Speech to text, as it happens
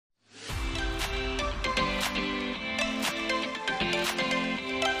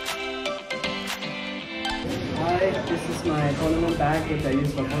This is my tournament bag which I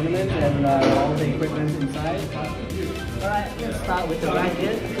use for tournament and all the equipment inside. Alright, let's start with the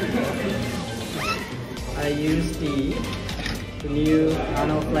racket. I use the new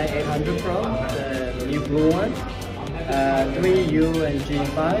Nano Flight 800 Pro, the new blue one. 3U and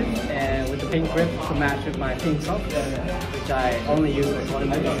G5, and with the pink grip to match with my pink socks, which I only use for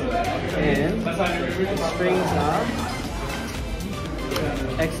tournaments. And the strings are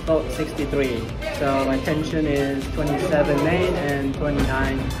X-Bolt 63. So my tension is 27 main and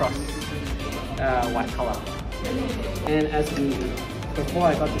 29 cross white color. And as before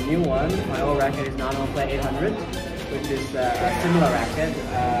I got the new one, my old racket is Nano Flight 800, which is a similar racket,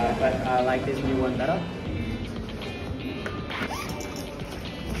 but I like this new one better.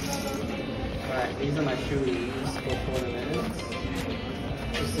 Alright, these are my shoes for tournaments.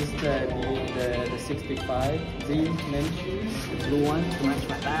 This is the 65Z men's shoes, the blue one to match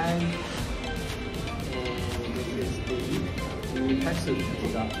my bag. And this is the new tracksuit that we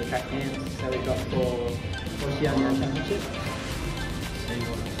got, the track pants that we got for Oceania Championship.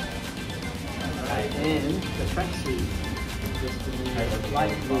 Alright, and the tracksuit, just the new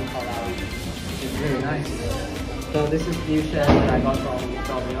light blue color, which is really nice. So this is the new shirt that I got from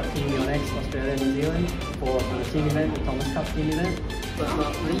Team Yonex, Australia, New Zealand for the team event, the Thomas Cup team event. But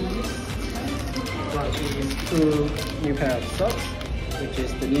not least, got these two new pair of socks, which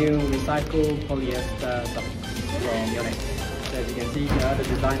is the new recycled polyester socks from Yonex. So as you can see here, the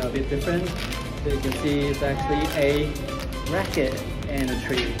design are a bit different. So you can see it's actually a racket and a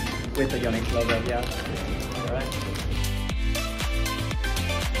tree with the Yonex logo here. Alright.